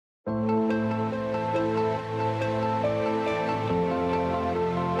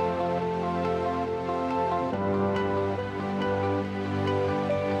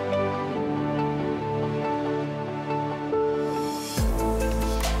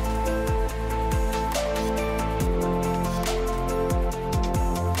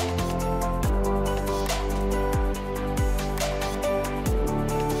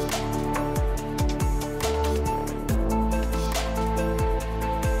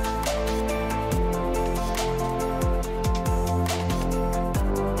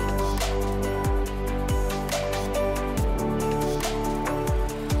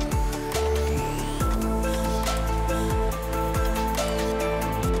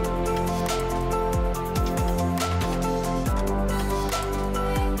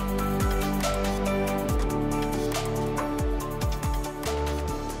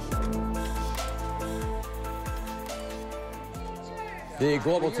The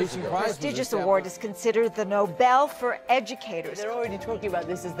Global Teaching Prize. Prestigious award is considered the Nobel for educators. They're already talking about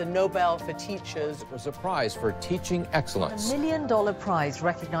this as the Nobel for teachers. It was a prize for teaching excellence. $1 million prize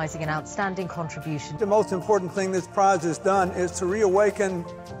recognizing an outstanding contribution. The most important thing this prize has done is to reawaken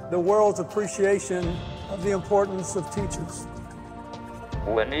the world's appreciation of the importance of teachers.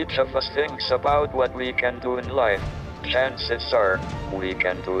 When each of us thinks about what we can do in life, chances are we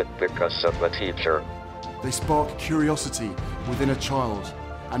can do it because of a teacher. They spark curiosity within a child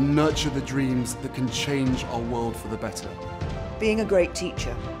and nurture the dreams that can change our world for the better. Being a great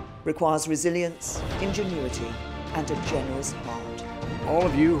teacher requires resilience, ingenuity, and a generous heart. All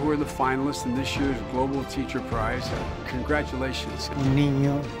of you who are the finalists in this year's Global Teacher Prize, congratulations. Un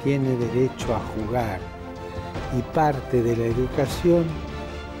niño tiene derecho a jugar y parte de la educación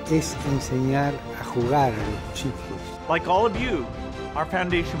es enseñar a jugar a los chicos. Like all of you, our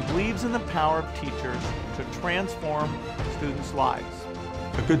foundation believes in the power of teachers to transform students' lives.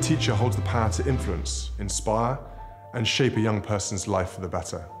 A good teacher holds the power to influence, inspire, and shape a young person's life for the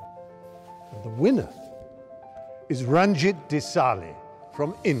better. The winner is Ranjit Desale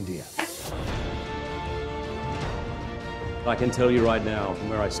from India. I can tell you right now, from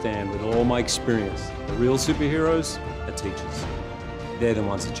where I stand, with all my experience, the real superheroes are teachers. They're the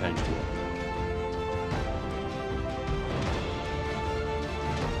ones that change the world.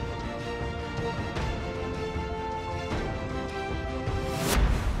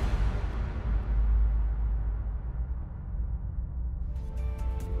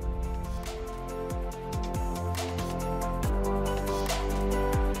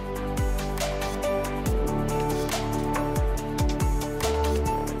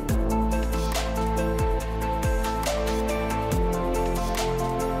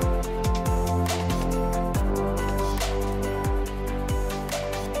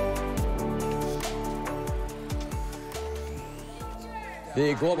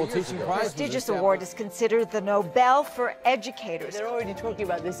 The Global Teaching Prize. Prestigious award is considered the Nobel for educators. They're already talking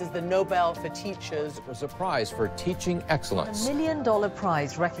about this as the Nobel for teachers. It was a prize for teaching excellence. $1 million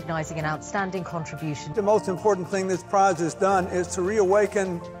prize recognizing an outstanding contribution. The most important thing this prize has done is to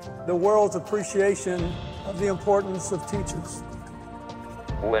reawaken the world's appreciation of the importance of teachers.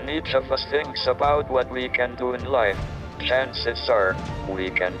 When each of us thinks about what we can do in life, chances are we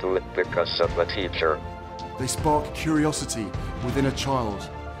can do it because of a teacher. They spark curiosity within a child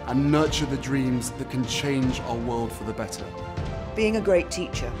and nurture the dreams that can change our world for the better. Being a great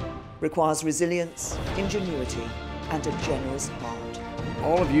teacher requires resilience, ingenuity, and a generous heart.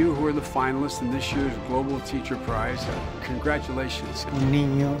 All of you who are the finalists in this year's Global Teacher Prize, congratulations. Un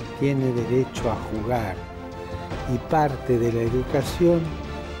niño tiene derecho a jugar y parte de la educación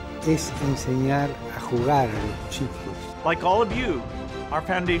es enseñar a jugar a los chicos. Like all of you, our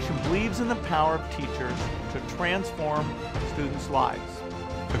foundation believes in the power of teachers to transform students' lives.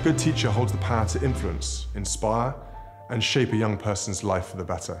 A good teacher holds the power to influence, inspire, and shape a young person's life for the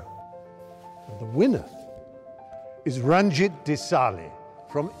better. The winner is Ranjit Desale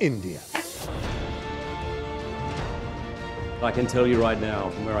from India. I can tell you right now,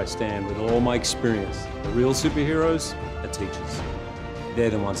 from where I stand, with all my experience, the real superheroes are teachers. They're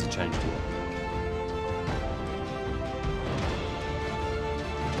the ones that change the world.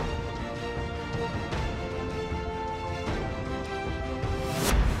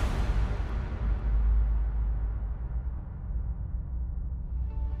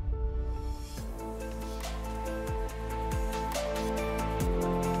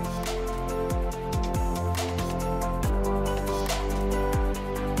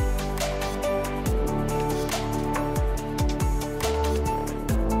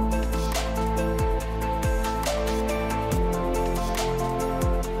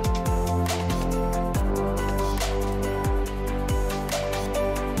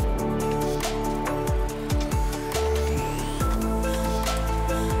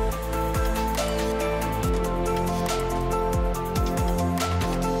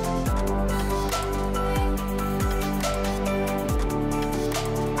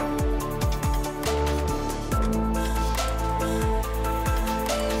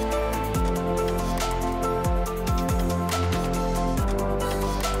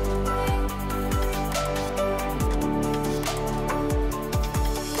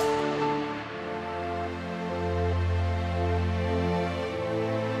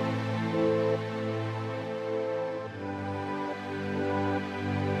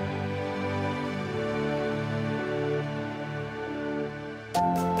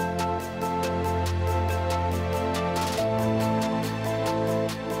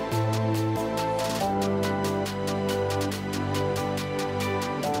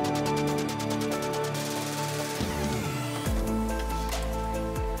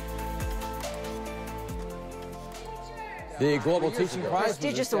 The Global Teaching Prize.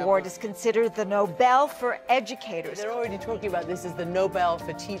 Prestigious award is considered the Nobel for educators. They're already talking about this as the Nobel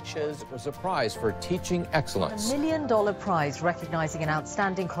for teachers. It was a prize for teaching excellence. $1 million prize recognizing an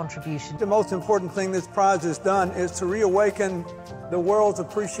outstanding contribution. The most important thing this prize has done is to reawaken the world's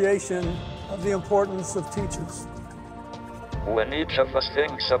appreciation of the importance of teachers. When each of us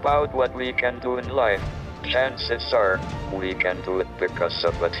thinks about what we can do in life, chances are we can do it because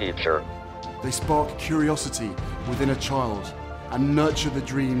of a teacher. They spark curiosity within a child and nurture the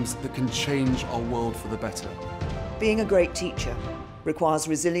dreams that can change our world for the better. Being a great teacher requires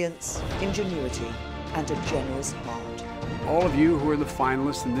resilience, ingenuity, and a generous heart. All of you who are the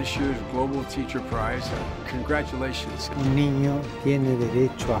finalists in this year's Global Teacher Prize, congratulations. Un niño tiene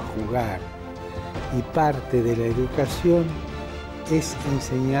derecho a jugar y parte de la educación es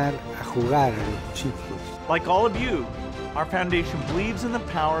enseñar a jugar a los chicos. Like all of you, our foundation believes in the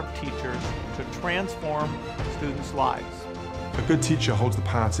power of teachers to transform students' lives. A good teacher holds the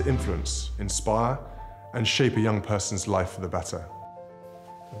power to influence, inspire, and shape a young person's life for the better.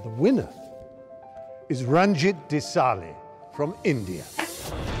 The winner is Ranjit Desali from India.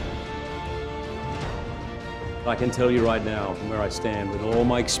 I can tell you right now, from where I stand, with all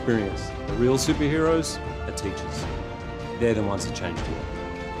my experience, the real superheroes are teachers. They're the ones that change the world.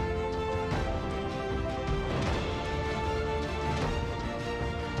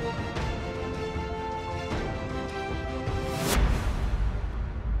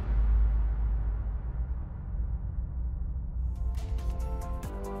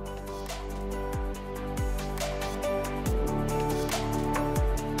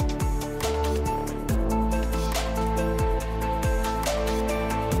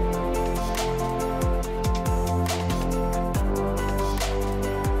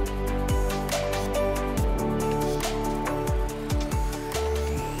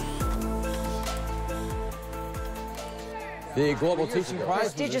 The Global Teaching The Prize.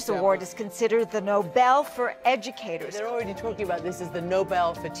 prestigious award is considered the Nobel for educators. They're already talking about this as the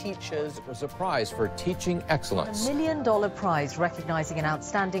Nobel for teachers. It was a prize for teaching excellence. $1 million prize recognizing an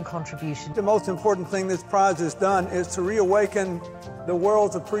outstanding contribution. The most important thing this prize has done is to reawaken the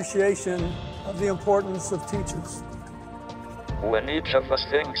world's appreciation of the importance of teachers. When each of us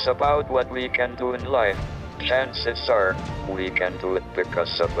thinks about what we can do in life, chances are we can do it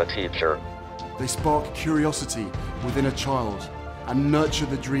because of a teacher. They spark curiosity within a child and nurture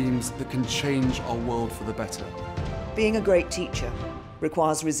the dreams that can change our world for the better. Being a great teacher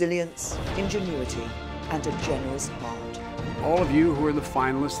requires resilience, ingenuity, and a generous heart. All of you who are the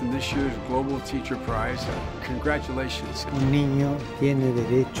finalists in this year's Global Teacher Prize, congratulations. Un niño tiene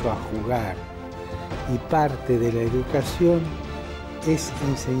derecho a jugar y parte de la educación es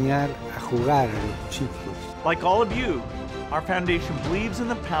enseñar a jugar a los chicos. Like all of you, our foundation believes in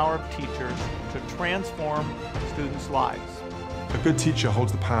the power of teachers to transform students' lives. A good teacher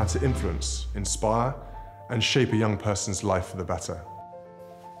holds the power to influence, inspire, and shape a young person's life for the better.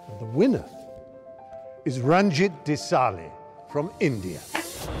 The winner is Ranjit Desali from India.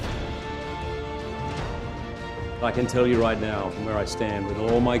 I can tell you right now, from where I stand, with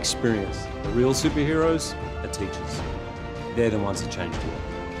all my experience, the real superheroes are teachers. They're the ones that change the world.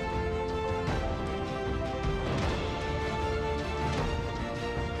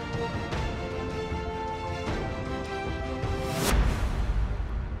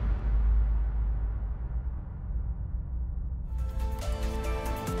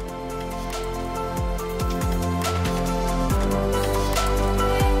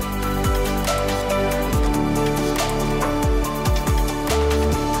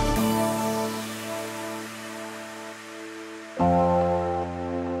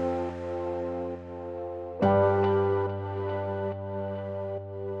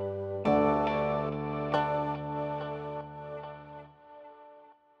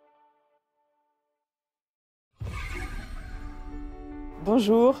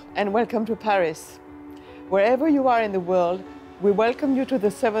 Bonjour and welcome to Paris. Wherever you are in the world, we welcome you to the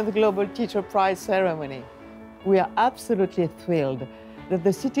 7th Global Teacher Prize ceremony. We are absolutely thrilled that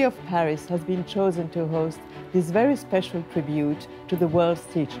the city of Paris has been chosen to host this very special tribute to the world's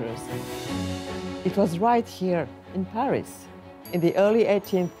teachers. It was right here in Paris, in the early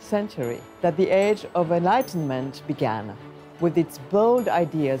 18th century, that the age of enlightenment began, with its bold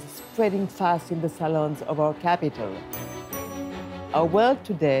ideas spreading fast in the salons of our capital. Our world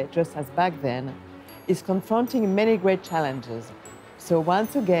today, just as back then, is confronting many great challenges. So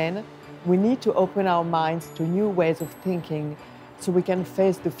once again, we need to open our minds to new ways of thinking so we can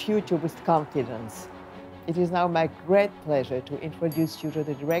face the future with confidence. It is now my great pleasure to introduce you to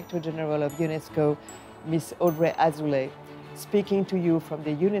the Director General of UNESCO, Ms. Audrey Azoulay, speaking to you from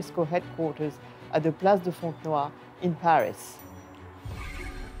the UNESCO headquarters at the Place de Fontenoy in Paris.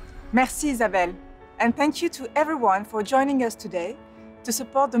 Merci Isabelle, and thank you to everyone for joining us today to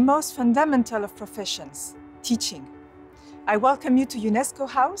support the most fundamental of professions, teaching. I welcome you to UNESCO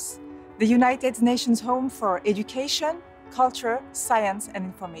House, the United Nations home for education, culture, science and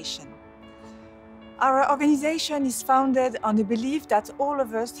information. Our organization is founded on the belief that all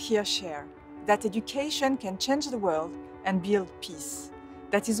of us here share, that education can change the world and build peace.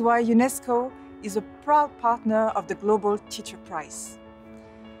 That is why UNESCO is a proud partner of the Global Teacher Prize.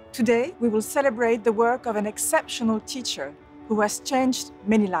 Today, we will celebrate the work of an exceptional teacher who has changed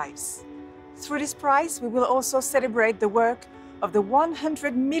many lives. Through this prize, we will also celebrate the work of the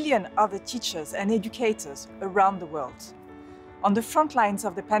 100 million other teachers and educators around the world. On the front lines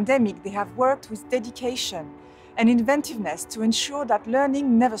of the pandemic, they have worked with dedication and inventiveness to ensure that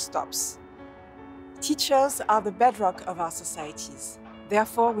learning never stops. Teachers are the bedrock of our societies.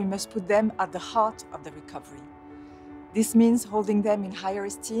 Therefore, we must put them at the heart of the recovery. This means holding them in higher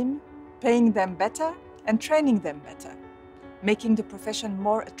esteem, paying them better, and training them better. Making the profession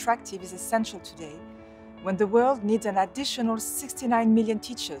more attractive is essential today, when the world needs an additional 69 million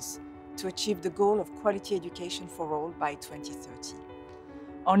teachers to achieve the goal of quality education for all by 2030.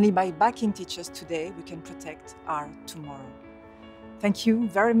 Only by backing teachers today, we can protect our tomorrow. Thank you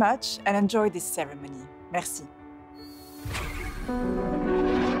very much and enjoy this ceremony. Merci.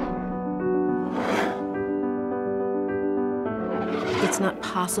 It's not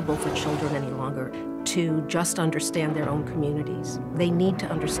possible for children any longer to just understand their own communities. They need to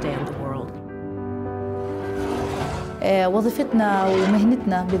understand the world. وظيفتنا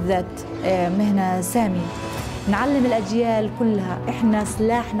ومهنتنا بالذات مهنة سامية. نعلم الأجيال كلها، إحنا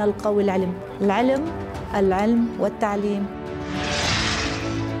سلاحنا القوي العلم. العلم والتعليم.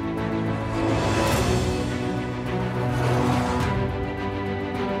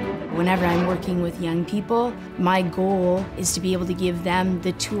 Whenever I'm working with young people, my goal is to be able to give them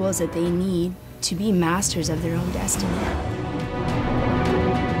the tools that they need to be masters of their own destiny.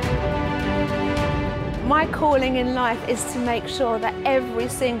 My calling in life is to make sure that every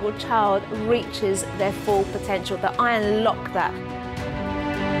single child reaches their full potential, that I unlock that.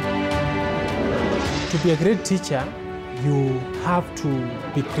 To be a great teacher, you have to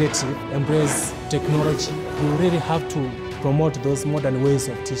be creative, embrace technology. You really have to promote those modern ways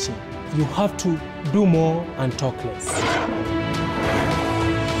of teaching. You have to do more and talk less.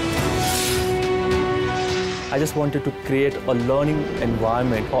 I just wanted to create a learning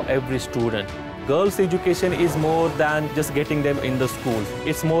environment for every student. Girls' education is more than just getting them in the schools.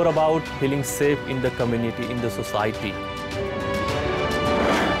 It's more about feeling safe in the community, in the society.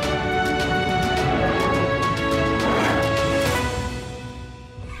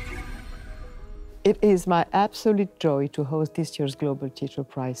 It is my absolute joy to host this year's Global Teacher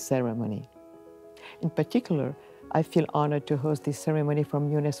Prize ceremony. In particular, I feel honored to host this ceremony from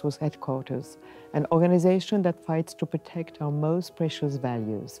UNESCO's headquarters, an organization that fights to protect our most precious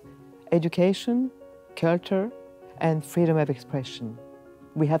values: education, culture, and freedom of expression.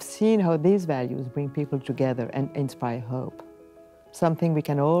 We have seen how these values bring people together and inspire hope, something we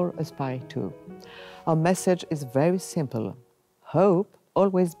can all aspire to. Our message is very simple. Hope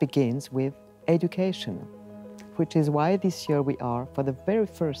always begins with education, which is why this year we are, for the very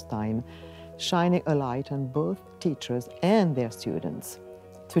first time, shining a light on both teachers and their students.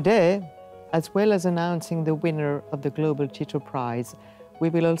 Today, as well as announcing the winner of the Global Teacher Prize, we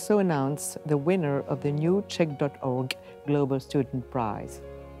will also announce the winner of the new Czech.org Global Student Prize.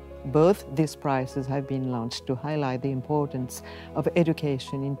 Both these prizes have been launched to highlight the importance of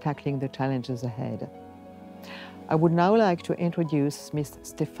education in tackling the challenges ahead. I would now like to introduce Ms.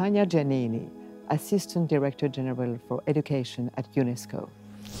 Stefania Giannini, Assistant Director General for Education at UNESCO.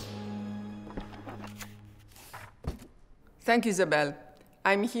 Thank you, Isabelle.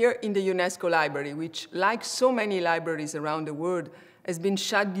 I'm here in the UNESCO Library, which, like so many libraries around the world, has been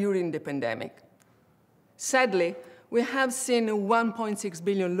shut during the pandemic. Sadly, we have seen 1.6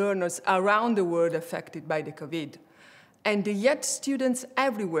 billion learners around the world affected by the COVID. And yet students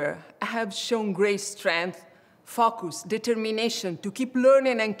everywhere have shown great strength, focus, determination to keep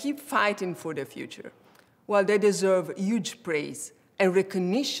learning and keep fighting for the future. Well, they deserve huge praise and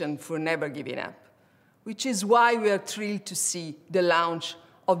recognition for never giving up, which is why we are thrilled to see the launch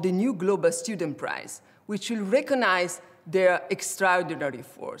of the new Global Student Prize, which will recognize their extraordinary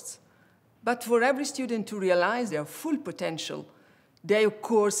efforts. But for every student to realize their full potential, they, of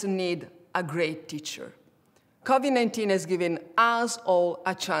course, need a great teacher. COVID-19 has given us all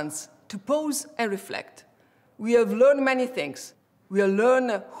a chance to pause and reflect. We have learned many things. We have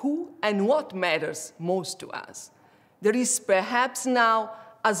learned who and what matters most to us. there is perhaps now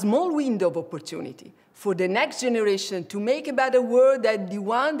a small window of opportunity for the next generation to make a better world than the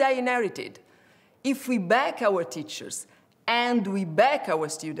one they inherited. If we back our teachers and we back our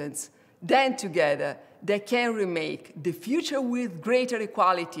students, then together they can remake the future with greater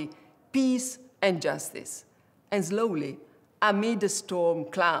equality, peace, and justice. And slowly, amid the storm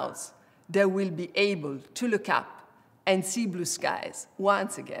clouds, they will be able to look up and see blue skies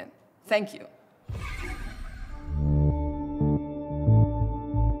once again. Thank you.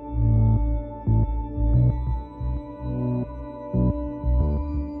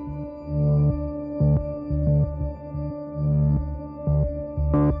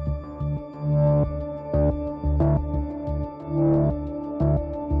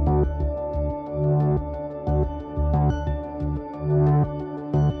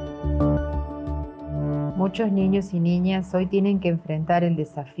 Muchos niños y niñas hoy tienen que enfrentar el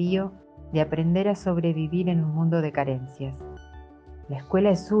desafío de aprender a sobrevivir en un mundo de carencias. La escuela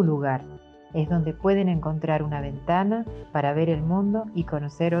es su lugar, es donde pueden encontrar una ventana para ver el mundo y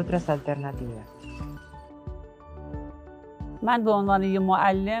conocer otras alternativas. من به عنوان یه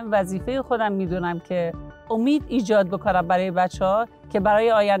معلم وظیفه خودم میدونم که امید ایجاد بکنم برای بچه‌ها که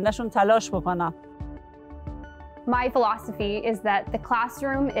برای آیندهشون تلاش بکنم. My philosophy is that the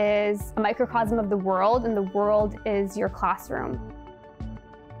classroom is a microcosm of the world and the world is your classroom.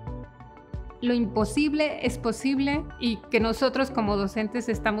 Lo imposible es posible y que nosotros como docentes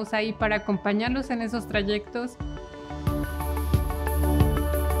estamos ahí para acompañarlos en esos trayectos.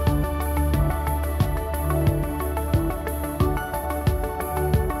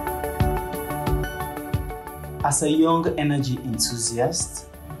 As a young energy enthusiast,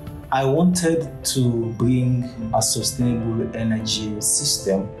 I wanted to bring a sustainable energy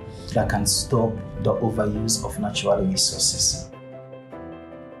system that can stop the overuse of natural resources.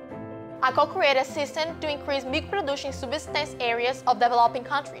 I co-created a system to increase milk production in subsistence areas of developing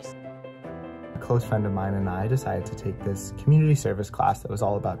countries. A close friend of mine and I decided to take this community service class that was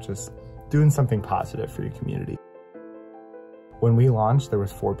all about just doing something positive for your community. When we launched, there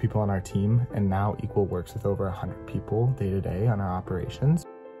was 4 people on our team, and now Equal works with over 100 people day to day on our operations.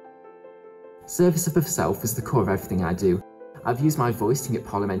 Service of self is the core of everything I do. I've used my voice to get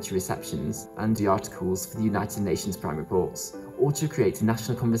parliamentary receptions and the articles for the United Nations Prime Reports, or to create a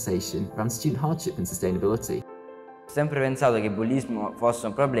national conversation around student hardship and sustainability. Ho sempre pensato che il bullismo fosse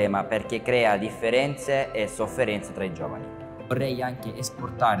un problema perché crea differenze e sofferenze tra i giovani. Vorrei anche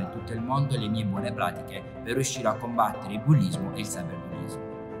esportare in tutto il mondo le mie buone pratiche per riuscire a combattere il bullismo e il cyberbullismo.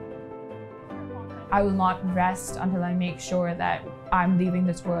 I will not rest until I make sure that I'm leaving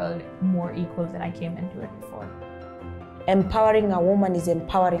this world more equal than I came into it before. Empowering a woman is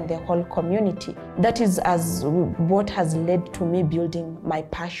empowering the whole community. That is what has led to me building my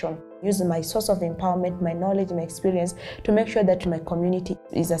passion, using my source of empowerment, my knowledge, my experience to make sure that my community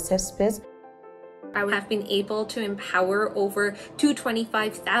is a safe space. I have been able to empower over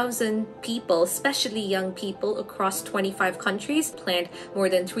 225,000 people, especially young people, across 25 countries, plant more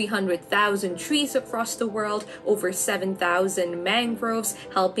than 300,000 trees across the world, over 7,000 mangroves,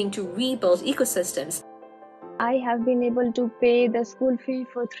 helping to rebuild ecosystems. I have been able to pay the school fee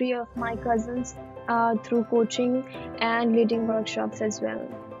for 3 of my cousins through coaching and leading workshops as well.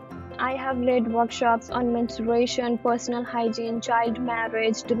 I have led workshops on menstruation, personal hygiene, child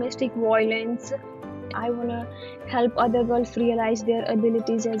marriage, domestic violence. I want to help other girls realize their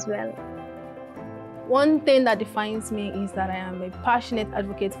abilities as well. One thing that defines me is that I am a passionate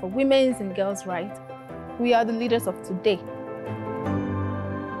advocate for women's and girls' rights. We are the leaders of today.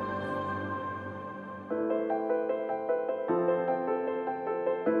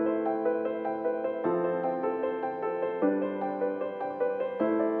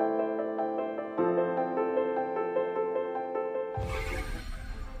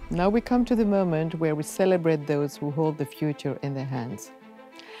 Now we come to the moment where we celebrate those who hold the future in their hands.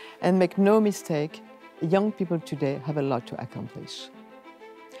 And make no mistake, young people today have a lot to accomplish.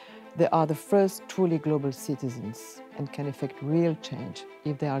 They are the first truly global citizens and can effect real change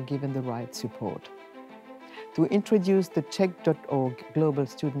if they are given the right support. To introduce the Czech.org Global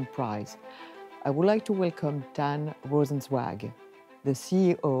Student Prize, I would like to welcome Dan Rosenzweig, the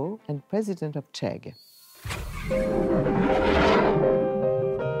CEO and President of Czech.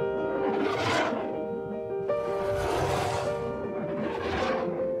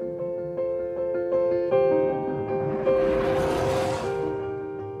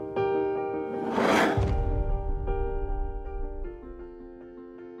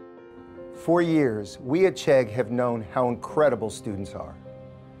 For years, we at Czech have known how incredible students are.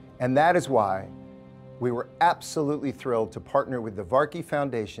 And that is why we were absolutely thrilled to partner with the Varkey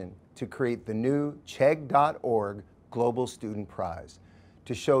Foundation to create the new Czech.org Global Student Prize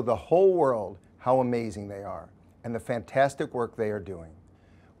to show the whole world how amazing they are and the fantastic work they are doing.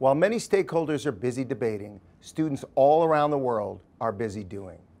 While many stakeholders are busy debating, students all around the world are busy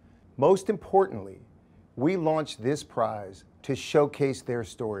doing. Most importantly, we launched this prize to showcase their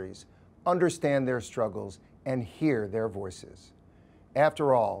stories, understand their struggles, and hear their voices.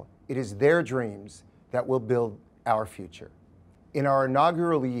 After all, it is their dreams that will build our future. In our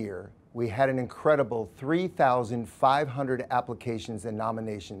inaugural year, we had an incredible 3,500 applications and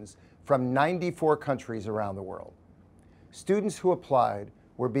nominations from 94 countries around the world. Students who applied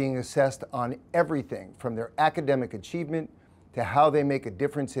were being assessed on everything from their academic achievement to how they make a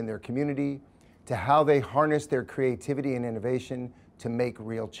difference in their community, to how they harness their creativity and innovation to make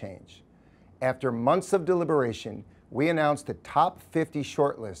real change. After months of deliberation, we announced a top 50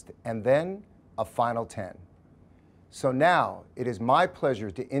 shortlist and then a final 10. So now it is my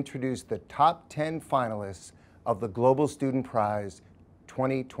pleasure to introduce the top 10 finalists of the Global Student Prize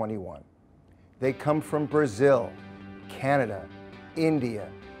 2021. They come from Brazil, Canada, India,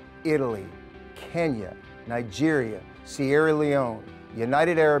 Italy, Kenya, Nigeria, Sierra Leone,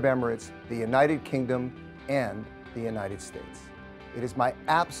 United Arab Emirates, the United Kingdom, and the United States. It is my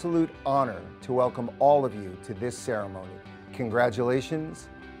absolute honor to welcome all of you to this ceremony. Congratulations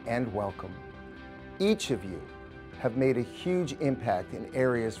and welcome. Each of you have made a huge impact in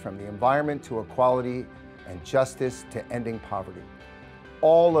areas from the environment to equality and justice to ending poverty.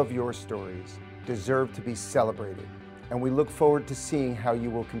 All of your stories deserve to be celebrated, and we look forward to seeing how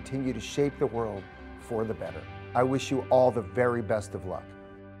you will continue to shape the world for the better. I wish you all the very best of luck.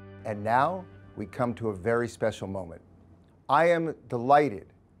 And now we come to a very special moment. I am delighted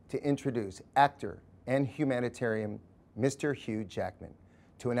to introduce actor and humanitarian Mr. Hugh Jackman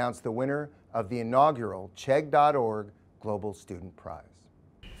to announce the winner of the inaugural Chegg.org Global Student Prize.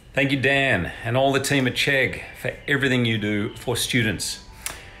 Thank you, Dan, and all the team at Chegg for everything you do for students.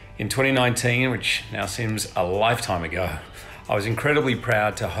 In 2019, which now seems a lifetime ago, I was incredibly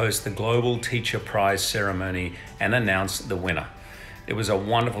proud to host the Global Teacher Prize ceremony and announce the winner. It was a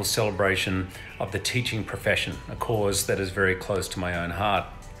wonderful celebration of the teaching profession, a cause that is very close to my own heart.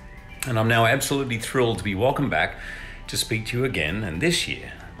 And I'm now absolutely thrilled to be welcomed back to speak to you again, and this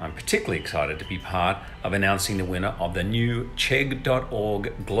year I'm particularly excited to be part of announcing the winner of the new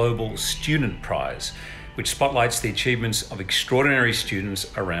Chegg.org Global Student Prize, which spotlights the achievements of extraordinary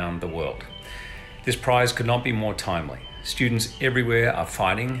students around the world. This prize could not be more timely. Students everywhere are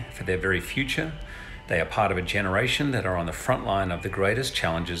fighting for their very future. They are part of a generation that are on the front line of the greatest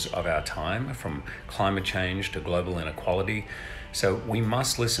challenges of our time, from climate change to global inequality. So we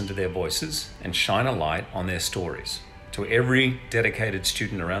must listen to their voices and shine a light on their stories. To every dedicated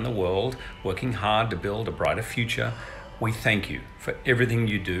student around the world working hard to build a brighter future, we thank you for everything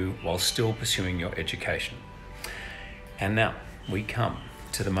you do while still pursuing your education. And now we come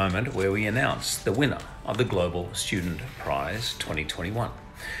to the moment where we announce the winner of the Global Student Prize 2021,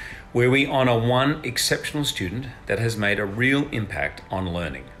 where we honor one exceptional student that has made a real impact on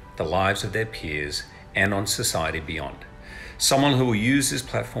learning, the lives of their peers, and on society beyond. Someone who will use this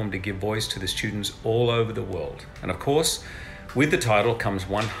platform to give voice to the students all over the world. And of course, with the title comes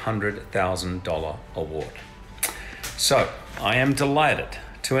 $100,000 award. So I am delighted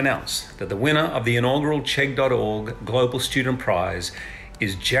to announce that the winner of the inaugural Chegg.org Global Student Prize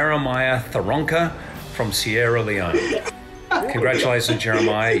is Jeremiah Tharonka from Sierra Leone. Congratulations,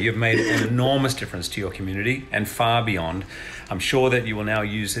 Jeremiah. You've made an enormous difference to your community and far beyond. I'm sure that you will now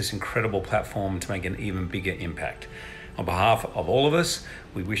use this incredible platform to make an even bigger impact. On behalf of all of us,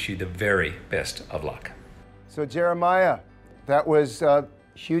 we wish you the very best of luck. So Jeremiah, that was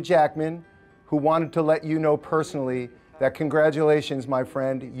Hugh Jackman, who wanted to let you know personally that congratulations, my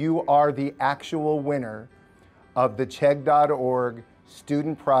friend. You are the actual winner of the Chegg.org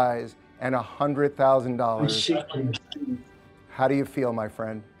Student Prize and $100,000. How do you feel, my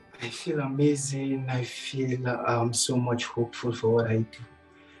friend? I feel amazing. I feel so much hopeful for what I do.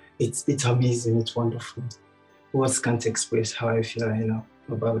 It's amazing. It's wonderful. Words can't express how I feel right now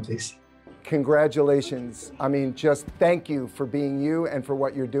about this. Congratulations. I mean, just thank you for being you and for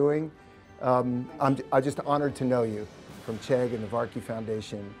what you're doing. I'm just honored to know you from Chegg and the Varkey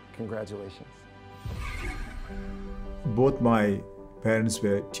Foundation. Congratulations. Both my parents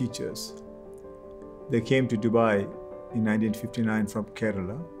were teachers. They came to Dubai in 1959 from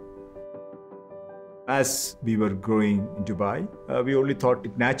Kerala. As we were growing in Dubai, we only thought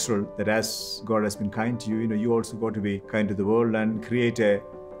it natural that as God has been kind to you, you also got to be kind to the world and create a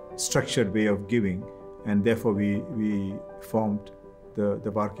structured way of giving. And therefore we formed the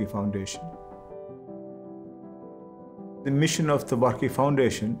Varkey Foundation. The mission of the Varkey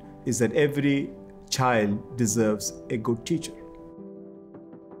Foundation is that every child deserves a good teacher.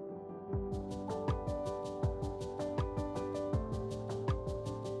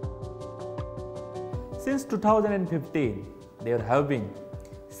 Since 2015, there have been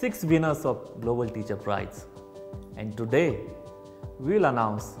 6 winners of Global Teacher Prize. And today, we will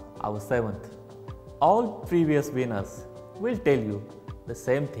announce our 7th. All previous winners will tell you the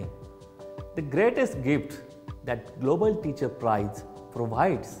same thing. The greatest gift that Global Teacher Prize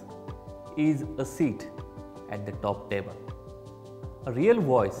provides is a seat at the top table. A real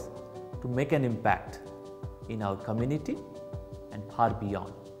voice to make an impact in our community and far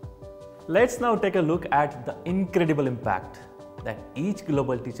beyond. Let's now take a look at the incredible impact that each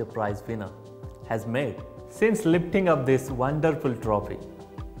Global Teacher Prize winner has made since lifting up this wonderful trophy.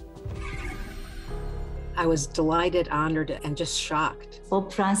 I was delighted, honored, and just shocked.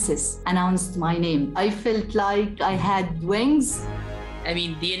 Pope Francis announced my name. I felt like I had wings. I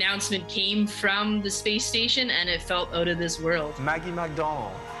mean, the announcement came from the space station and it felt out of this world. Maggie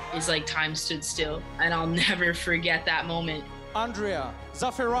MacDonald. It's like time stood still, and I'll never forget that moment. Andrea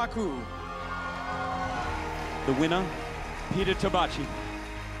Zafiraku. The winner, Peter Tabachi.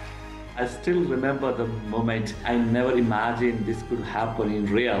 I still remember the moment. I never imagined this could happen in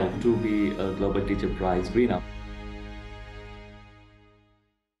real, to be a Global Teacher Prize winner.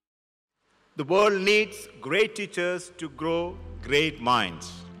 The world needs great teachers to grow great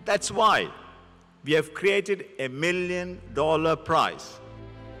minds. That's why we have created a $1 million prize.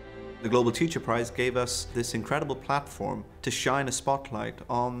 The Global Teacher Prize gave us this incredible platform to shine a spotlight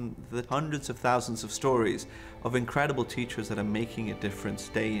on the hundreds of thousands of stories of incredible teachers that are making a difference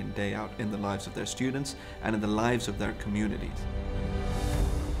day in, day out in the lives of their students and in the lives of their communities.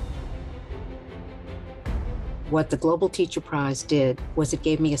 What the Global Teacher Prize did was it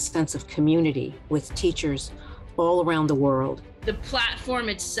gave me a sense of community with teachers all around the world. The platform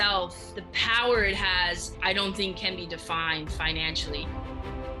itself, the power it has, I don't think can be defined financially.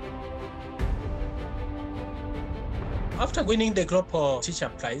 After winning the Global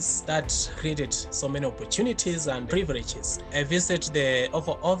Teacher Prize, that created so many opportunities and privileges. I visited the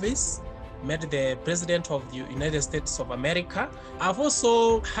Oval Office, met the President of the United States of America. I've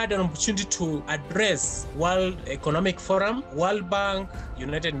also had an opportunity to address World Economic Forum, World Bank,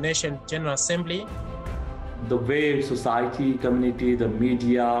 United Nations General Assembly. The way society, community, the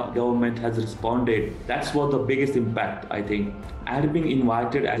media, government has responded, that's what the biggest impact, I think. I had been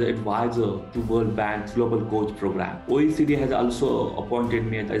invited as an advisor to World Bank's Global Coach program. OECD has also appointed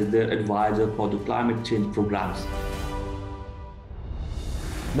me as their advisor for the climate change programs.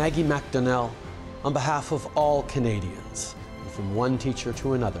 Maggie MacDonnell, on behalf of all Canadians, from one teacher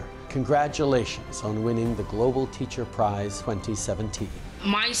to another, congratulations on winning the Global Teacher Prize 2017.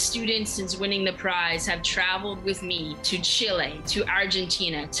 My students, since winning the prize, have traveled with me to Chile, to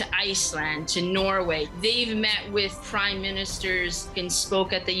Argentina, to Iceland, to Norway. They've met with prime ministers and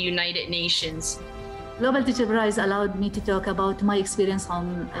spoke at the United Nations. Global Teacher Prize allowed me to talk about my experience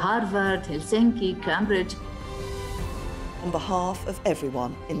on Harvard, Helsinki, Cambridge. On behalf of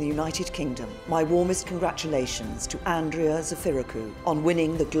everyone in the United Kingdom, my warmest congratulations to Andrea Zafiraku on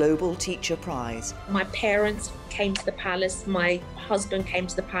winning the Global Teacher Prize. My parents came to the palace, my husband came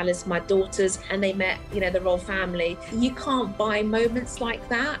to the palace, my daughters, and they met, the royal family. You can't buy moments like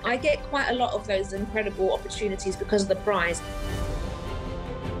that. I get quite a lot of those incredible opportunities because of the prize.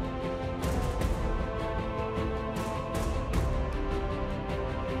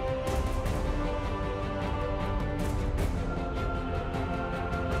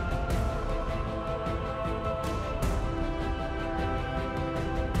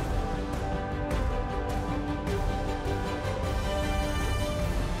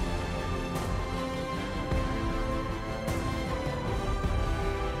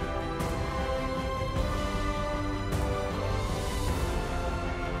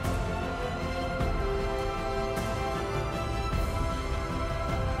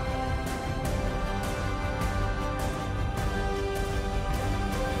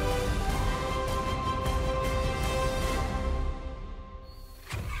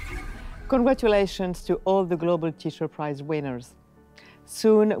 Congratulations to all the Global Teacher Prize winners.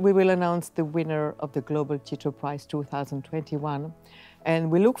 Soon we will announce the winner of the Global Teacher Prize 2021, and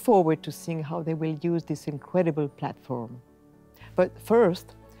we look forward to seeing how they will use this incredible platform. But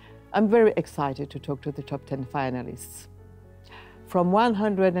first, I'm very excited to talk to the top 10 finalists. From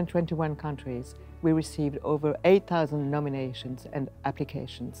 121 countries, we received over 8,000 nominations and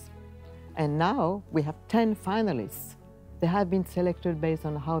applications. And now we have 10 finalists. They have been selected based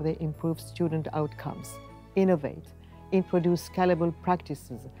on how they improve student outcomes, innovate, introduce scalable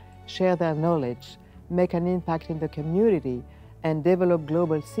practices, share their knowledge, make an impact in the community, and develop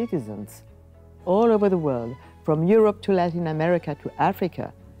global citizens. all over the world, from Europe to Latin America to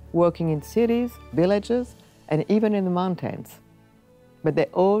Africa, working in cities, villages, and even in the mountains. But they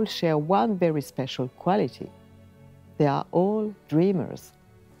all share one very special quality. They are all dreamers.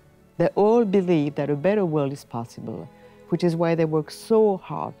 They all believe that a better world is possible, which is why they work so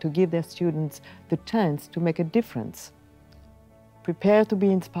hard to give their students the chance to make a difference. Prepare to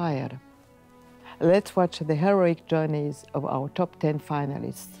be inspired. Let's watch the heroic journeys of our top 10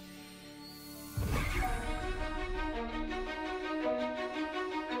 finalists.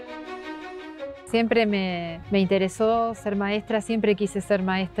 Siempre me interesó ser maestra, siempre quise ser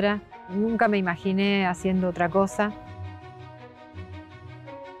maestra, nunca me imaginé haciendo otra cosa.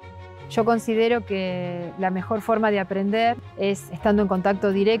 Yo considero que la mejor forma de aprender es estando en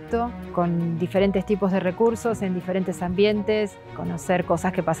contacto directo con diferentes tipos de recursos, en diferentes ambientes, conocer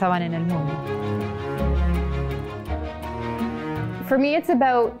cosas que pasaban en el mundo. For me, it's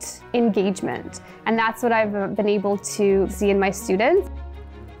about engagement, and that's what I've been able to see in my students.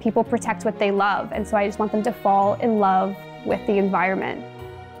 People protect what they love, and so I just want them to fall in love with the environment.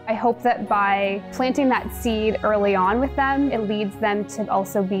 I hope that by planting that seed early on with them, it leads them to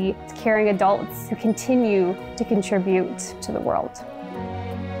also be caring adults who continue to contribute to the world.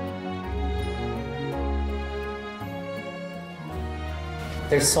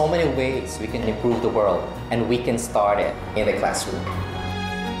 There's so many ways we can improve the world, and we can start it in the classroom.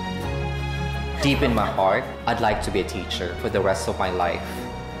 Deep in my heart, I'd like to be a teacher for the rest of my life.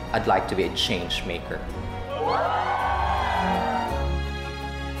 I'd like to be a change maker.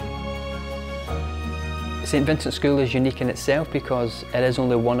 St Vincent's School is unique in itself because it is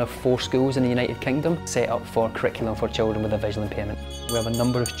only one of 4 schools in the United Kingdom set up for curriculum for children with a visual impairment. We have a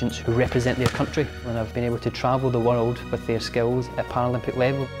number of students who represent their country and have been able to travel the world with their skills at Paralympic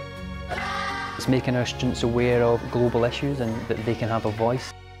level. It's making our students aware of global issues and that they can have a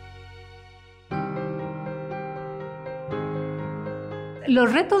voice.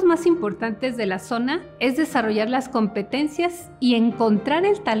 Los retos más importantes de la zona es desarrollar las competencias y encontrar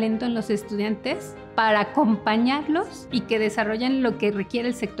el talento en los estudiantes para acompañarlos y que desarrollen lo que requiere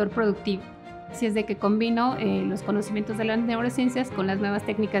el sector productivo. Así es de que combino los conocimientos de las neurociencias con las nuevas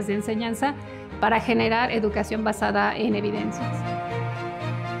técnicas de enseñanza para generar educación basada en evidencias.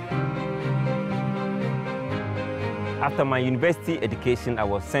 After my university education, I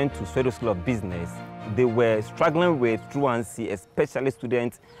was sent to Sweden School of Business. They were struggling with truancy, especially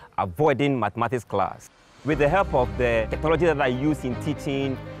students avoiding mathematics class. With the help of the technology that I use in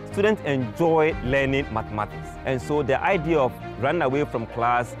teaching, students enjoy learning mathematics. And so the idea of running away from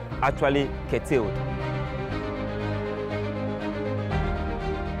class actually curtailed.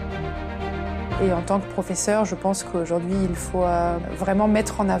 Et en tant que professeur, je pense qu'aujourd'hui, il faut vraiment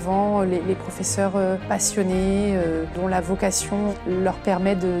mettre en avant les professeurs passionnés, dont la vocation leur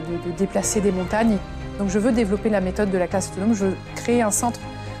permet de déplacer des montagnes. Donc je veux développer la méthode de la classe autonome, je veux créer un centre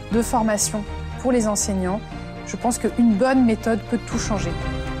de formation pour les enseignants. Je pense qu'une bonne méthode peut tout changer.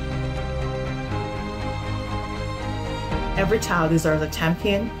 Every child deserves a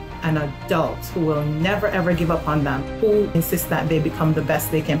champion, an adult who will never ever give up on them, who insists that they become the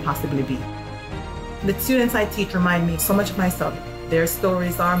best they can possibly be. The students I teach remind me so much of myself. Their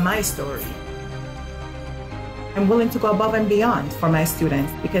stories are my story. I'm willing to go above and beyond for my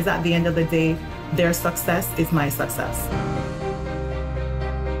students because at the end of the day, their success is my success.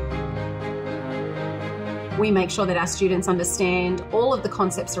 We make sure that our students understand all of the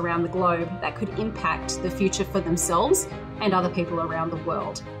concepts around the globe that could impact the future for themselves and other people around the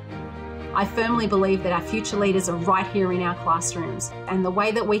world. I firmly believe that our future leaders are right here in our classrooms, and the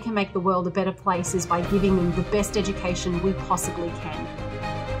way that we can make the world a better place is by giving them the best education we possibly can.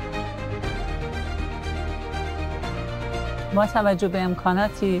 با توجه به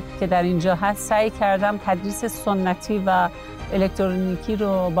امکاناتی که در اینجا هست سعی کردم تدریس سنتی و الکترونیکی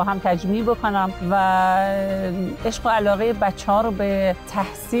رو با هم تجمیع بکنم و عشق و علاقه بچه‌ها رو به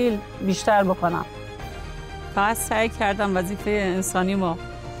تحصیل بیشتر بکنم. فقط سعی کردم وظیفه انسانیمو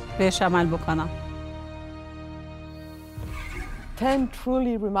بهش عمل بکنم. 10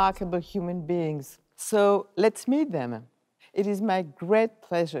 truly remarkable human beings. So let's meet them. It is my great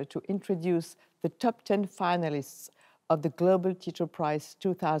pleasure to introduce the top 10 finalists of the Global Teacher Prize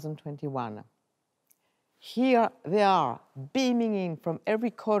 2021. Here they are, beaming in from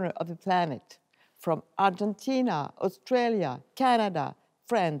every corner of the planet, from Argentina, Australia, Canada,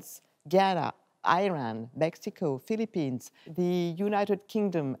 France, Ghana, Iran, Mexico, Philippines, the United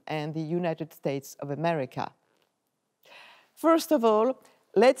Kingdom, and the United States of America. First of all,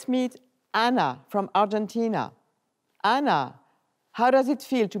 let's meet Ana from Argentina. Ana, how does it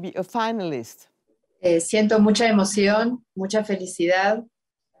feel to be a finalist? Siento mucha emoción, mucha felicidad.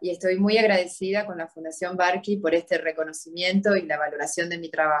 y estoy muy agradecida con la Fundación Barkey por este reconocimiento y la valoración de mi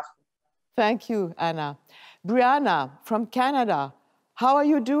trabajo. Thank you, Anna. Brianna from Canada, how are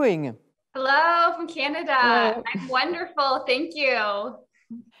you doing? Hello from Canada. Hello. I'm wonderful, thank you.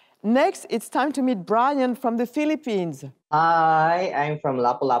 Next, it's time to meet Brian from the Philippines. Hi, I'm from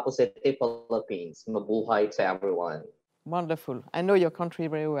Lapu-Lapu City, Philippines. Mabuhay to everyone. Wonderful. I know your country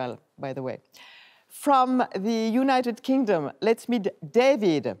very well, by the way. From the United Kingdom, let's meet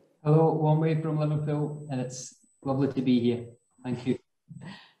David. Hello, one way from Liverpool, and it's lovely to be here. Thank you.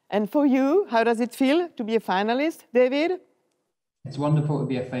 And for you, how does it feel to be a finalist, David? It's wonderful to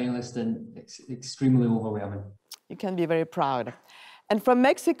be a finalist and it's extremely overwhelming. You can be very proud. And from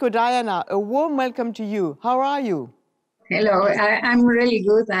Mexico, Diana, a warm welcome to you. How are you? Hello, I'm really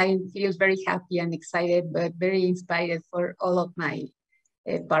good. I feel very happy and excited, but very inspired for all of my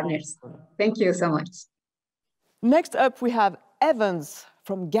partners. Thank you so much. Next up, we have Evans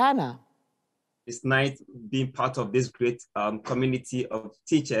from Ghana. It's nice being part of this great community of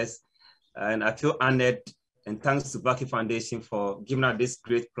teachers, and I feel honored, and thanks to Barkey Foundation for giving us this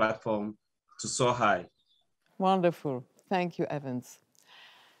great platform to soar high. Wonderful. Thank you, Evans.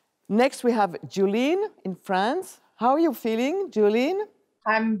 Next, we have Julene in France. How are you feeling, Julene?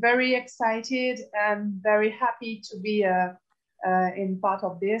 I'm very excited and very happy to be in part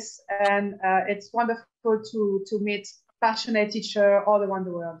of this. And it's wonderful to meet passionate teachers all around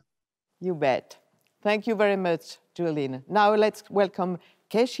the world. You bet. Thank you very much, Julene. Now let's welcome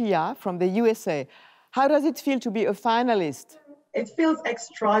Keshia from the USA. How does it feel to be a finalist? It feels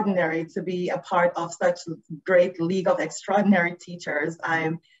extraordinary to be a part of such a great league of extraordinary teachers.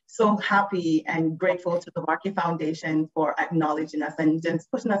 I'm so happy and grateful to the Barkey Foundation for acknowledging us and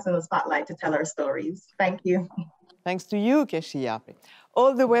just pushing us in the spotlight to tell our stories. Thank you. Thanks to you, Keshia.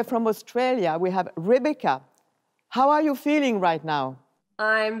 All the way from Australia, we have Rebecca. How are you feeling right now?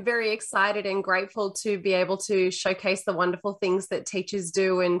 I'm very excited and grateful to be able to showcase the wonderful things that teachers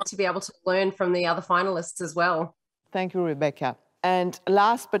do and to be able to learn from the other finalists as well. Thank you, Rebecca. And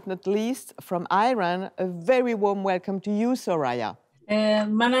last but not least, from Iran, a very warm welcome to you, Soraya.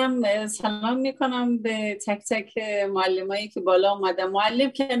 منم سلام میکنم به تک تک معلمایی که بالا اومدن. معلم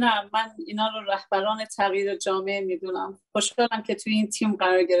که نه، من اینا رو رهبران تغییر جامعه میدونم. خوشحالم که توی این تیم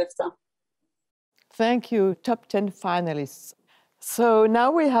قرار گرفتم. Thank you, top 10 finalists. So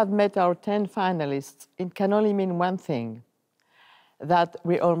now we have met our 10 finalists. It can only mean one thing, that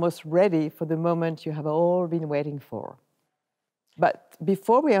we're almost ready for the moment you have all been waiting for. But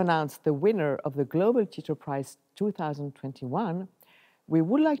before we announce the winner of the Global Teacher Prize 2021, we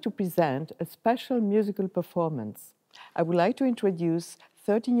would like to present a special musical performance. I would like to introduce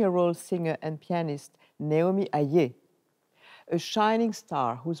 13-year-old singer and pianist Naomi Aye, a shining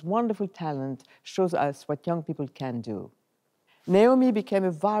star whose wonderful talent shows us what young people can do. Naomi became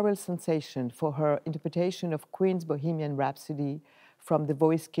a viral sensation for her interpretation of Queen's Bohemian Rhapsody from The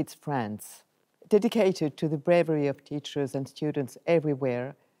Voice Kids France. Dedicated to the bravery of teachers and students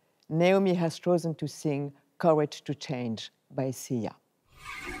everywhere, Naomi has chosen to sing Courage to Change by Sia.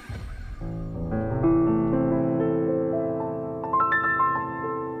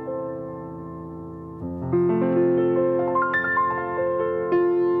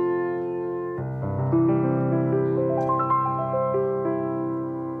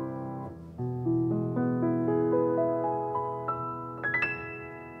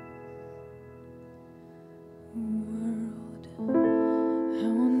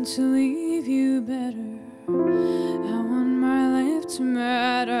 To leave you better, I want my life to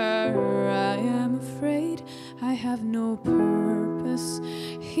matter. I am afraid I have no purpose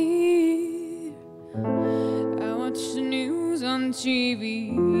here. I watch the news on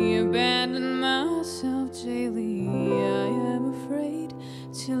TV, abandon myself daily. I am afraid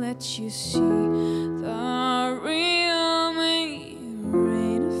to let you see the real me.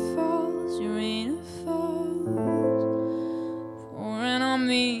 Rain falls, rain falls, pouring on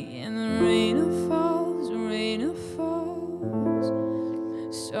me, and the rain falls,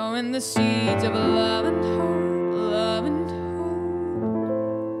 sowing the seeds of love and hope, love and hope.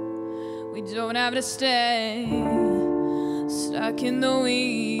 We don't have to stay stuck in the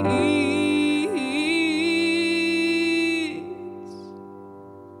weeds.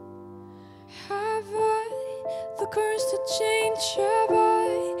 Have I the courage to change? Have I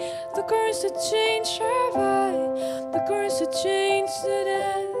the courage to change? Have I the courage to change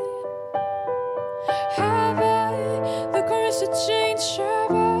today? Have I the courage to change?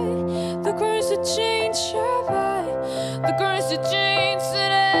 Have I the courage to change? Have I the courage to change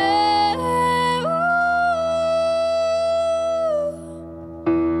today?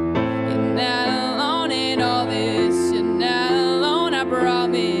 You're not alone in all this. You're not alone, I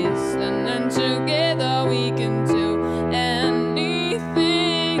promise.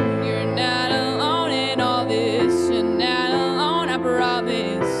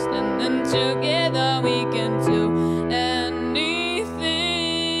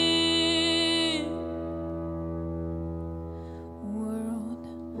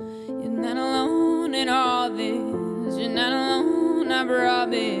 all this. You're not alone, I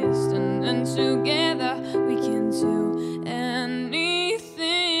promise. And together we can do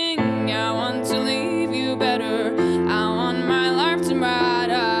anything. I want to leave you better. I want my life to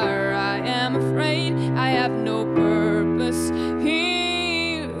matter. I am afraid I have no purpose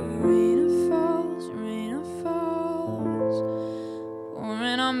here. Rain falls,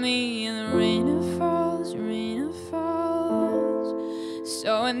 pouring on me, and the rain falls,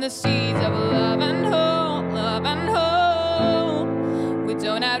 sowing the seeds of love and hope, love and hope. We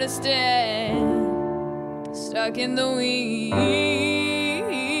don't have to stay stuck in the weeds.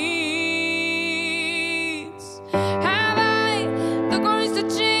 Have I the courage to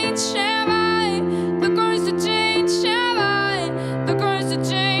change? Have I the courage to change? Have I the courage to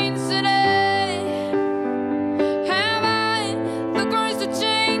change today? Have I the courage to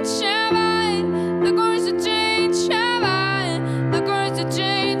change? Have I the courage to change? Have I the courage to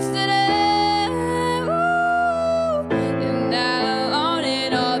change today? Ooh, you're not alone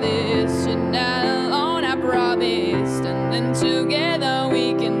in all this. You're not alone, I promised. And then together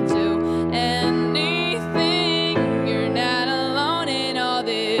we can do anything. You're not alone in all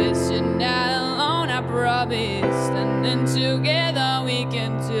this. You're not alone, I promised. And then together we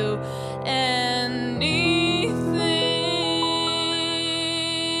can do anything.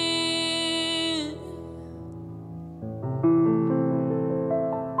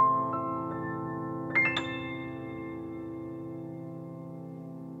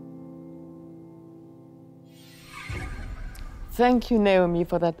 Thank you, Naomi,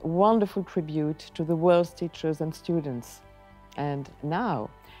 for that wonderful tribute to the world's teachers and students. And now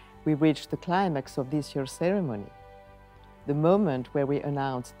we reach the climax of this year's ceremony, the moment where we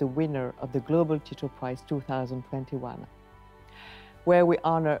announce the winner of the Global Teacher Prize 2021, where we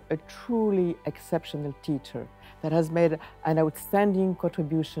honor a truly exceptional teacher that has made an outstanding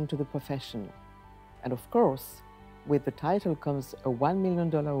contribution to the profession. And of course, with the title comes a $1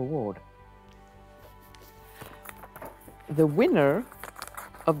 million award. The winner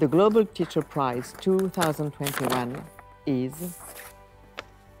of the Global Teacher Prize 2021 is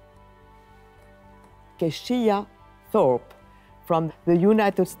Keishia Thorpe from the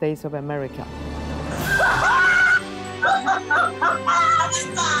United States of America.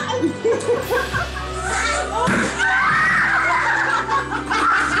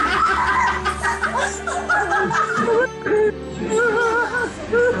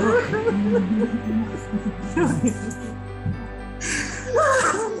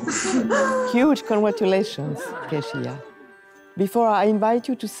 Huge congratulations, Keishia. Before I invite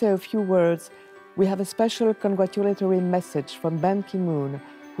you to say a few words, we have a special congratulatory message from Ban Ki-moon,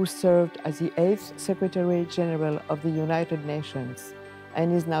 who served as the 8th Secretary General of the United Nations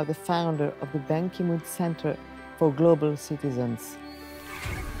and is now the founder of the Ban Ki-moon Center for Global Citizens.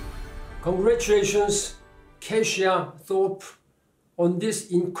 Congratulations, Keishia Thorpe, on this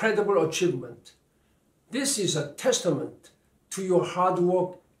incredible achievement. This is a testament to your hard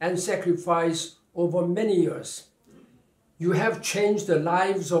work and sacrifice over many years. You have changed the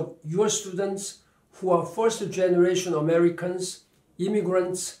lives of your students who are first-generation Americans,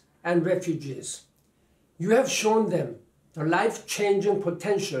 immigrants, and refugees. You have shown them the life-changing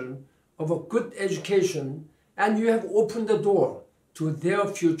potential of a good education, and you have opened the door to their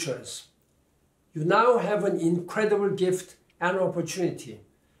futures. You now have an incredible gift and opportunity.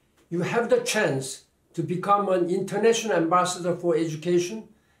 You have the chance to become an international ambassador for education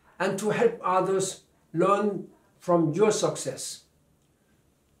and to help others learn from your success.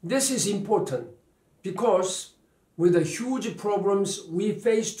 This is important because with the huge problems we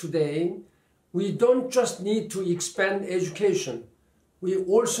face today, we don't just need to expand education, we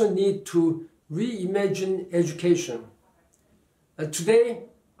also need to reimagine education. And today,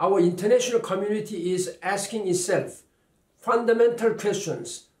 our international community is asking itself fundamental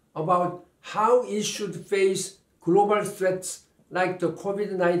questions about how it should face global threats like the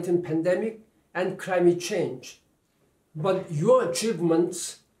COVID-19 pandemic and climate change. But your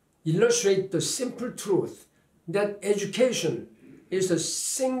achievements illustrate the simple truth that education is the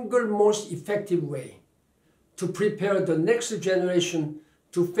single most effective way to prepare the next generation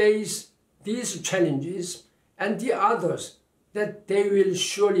to face these challenges and the others that they will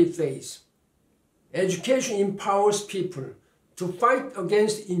surely face. Education empowers people to fight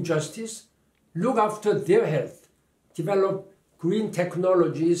against injustice, look after their health, develop green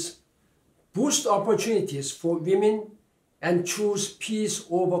technologies, boost opportunities for women, and choose peace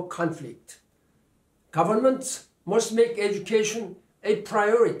over conflict. Governments must make education a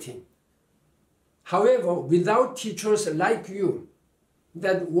priority. However, without teachers like you,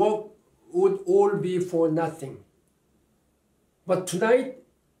 that work would all be for nothing. But tonight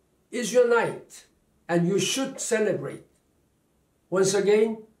is your night, and you should celebrate. Once again,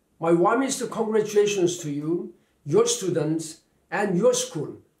 my warmest congratulations to you, your students, and your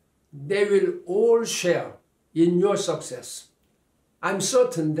school. They will all share in your success. I'm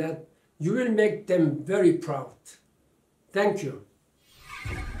certain that you will make them very proud. Thank you.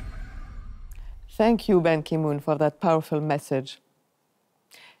 Thank you, Ban Ki-moon, for that powerful message.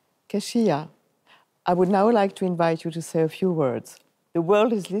 Keshia, I would now like to invite you to say a few words. The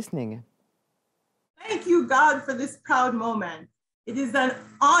world is listening. Thank you, God, for this proud moment. It is an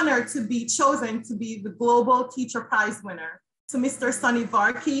honor to be chosen to be the Global Teacher Prize winner. To Mr. Sunny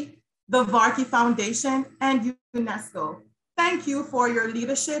Varkey, the Varkey Foundation, and UNESCO. Thank you for your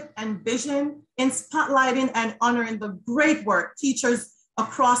leadership and vision in spotlighting and honoring the great work teachers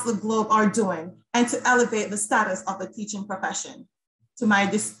across the globe are doing and to elevate the status of the teaching profession. To my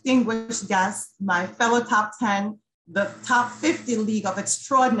distinguished guests, my fellow top 10, the top 50 League of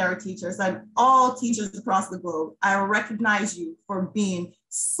Extraordinary Teachers, and all teachers across the globe, I recognize you for being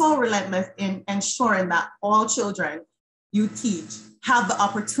so relentless in ensuring that all children you teach have the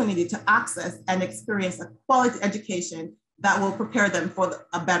opportunity to access and experience a quality education that will prepare them for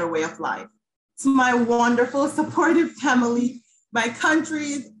a better way of life. To my wonderful, supportive family, my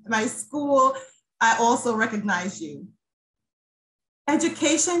country, my school, I also recognize you.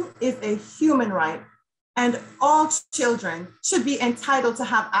 Education is a human right, and all children should be entitled to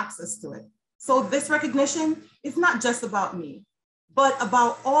have access to it. So this recognition is not just about me, but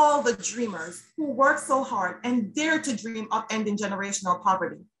about all the dreamers who work so hard and dare to dream of ending generational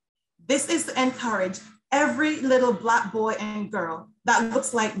poverty. This is to encourage every little Black boy and girl that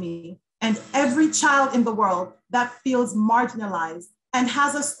looks like me, and every child in the world that feels marginalized and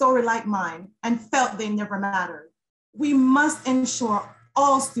has a story like mine and felt they never mattered. We must ensure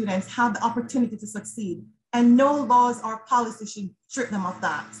all students have the opportunity to succeed, and no laws or policies should strip them of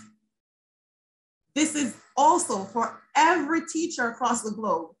that. This is also for every teacher across the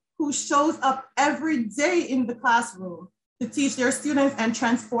globe who shows up every day in the classroom to teach their students and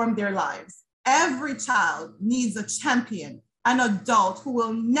transform their lives. Every child needs a champion, an adult who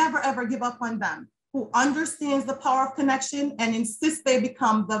will never ever give up on them, who understands the power of connection and insists they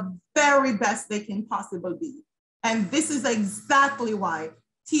become the very best they can possibly be. And this is exactly why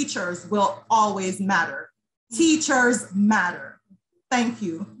teachers will always matter. Teachers matter. Thank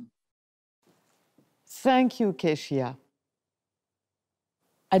you. Thank you, Keshia.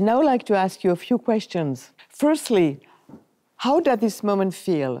 I'd now like to ask you a few questions. Firstly, how does this moment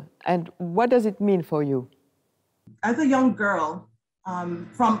feel, and what does it mean for you? As a young girl,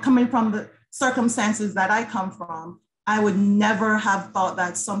 coming from the circumstances that I come from, I would never have thought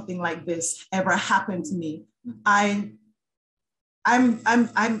that something like this ever happened to me. I'm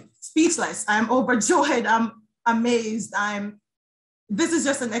speechless. I'm overjoyed. I'm amazed. This is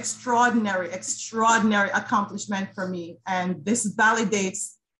just an extraordinary accomplishment for me. And this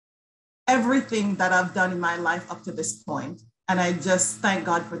validates everything that I've done in my life up to this point. And I just thank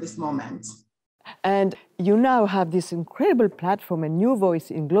God for this moment. And you now have this incredible platform and new voice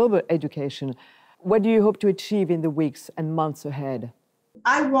in global education. What do you hope to achieve in the weeks and months ahead?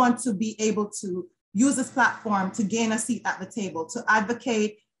 I want to be able to use this platform to gain a seat at the table, to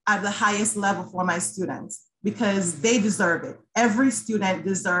advocate at the highest level for my students, because they deserve it. Every student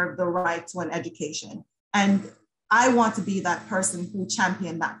deserves the right to an education. And I want to be that person who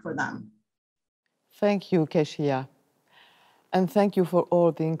championed that for them. Thank you, Keshia. And thank you for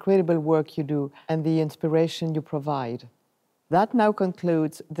all the incredible work you do and the inspiration you provide. That now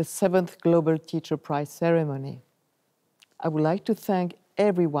concludes the 7th Global Teacher Prize ceremony. I would like to thank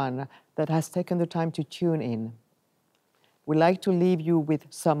everyone that has taken the time to tune in. We'd like to leave you with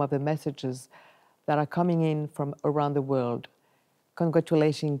some of the messages that are coming in from around the world,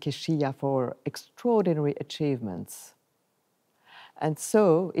 congratulating Keshia for extraordinary achievements. And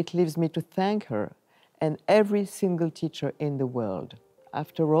so it leaves me to thank her and every single teacher in the world.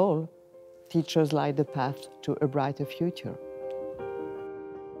 After all, teachers light the path to a brighter future.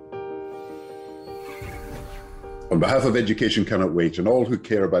 On behalf of Education Cannot Wait and all who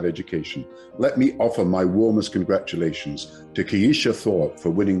care about education, let me offer my warmest congratulations to Keisha Thorpe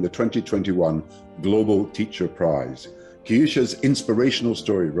for winning the 2021 Global Teacher Prize. Keisha's inspirational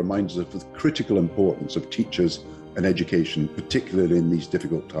story reminds us of the critical importance of teachers and education, particularly in these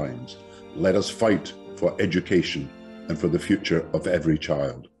difficult times. Let us fight for education and for the future of every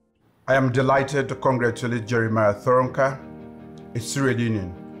child. I am delighted to congratulate Jeremiah Thoronka, a Sierra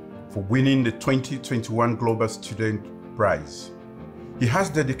Leonean, for winning the 2021 Global Student Prize. He has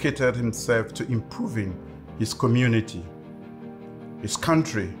dedicated himself to improving his community, his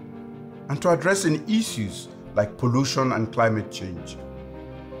country, and to addressing issues like pollution and climate change.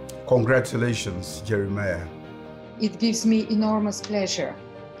 Congratulations, Jeremiah. It gives me enormous pleasure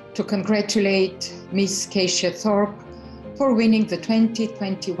to congratulate Ms. Keisha Thorpe for winning the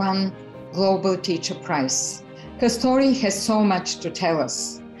 2021 Global Teacher Prize. Her story has so much to tell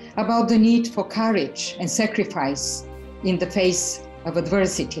us about the need for courage and sacrifice in the face of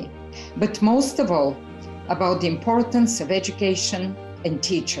adversity, but most of all, about the importance of education and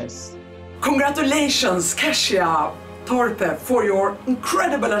teachers. Congratulations, Keisha Thorpe, for your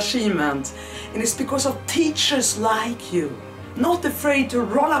incredible achievement. And it's because of teachers like you, not afraid to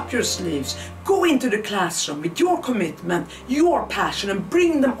roll up your sleeves, go into the classroom with your commitment, your passion, and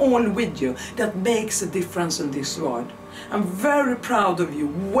bring them all with you, that makes a difference in this world. I'm very proud of you.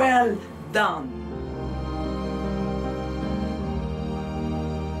 Well done.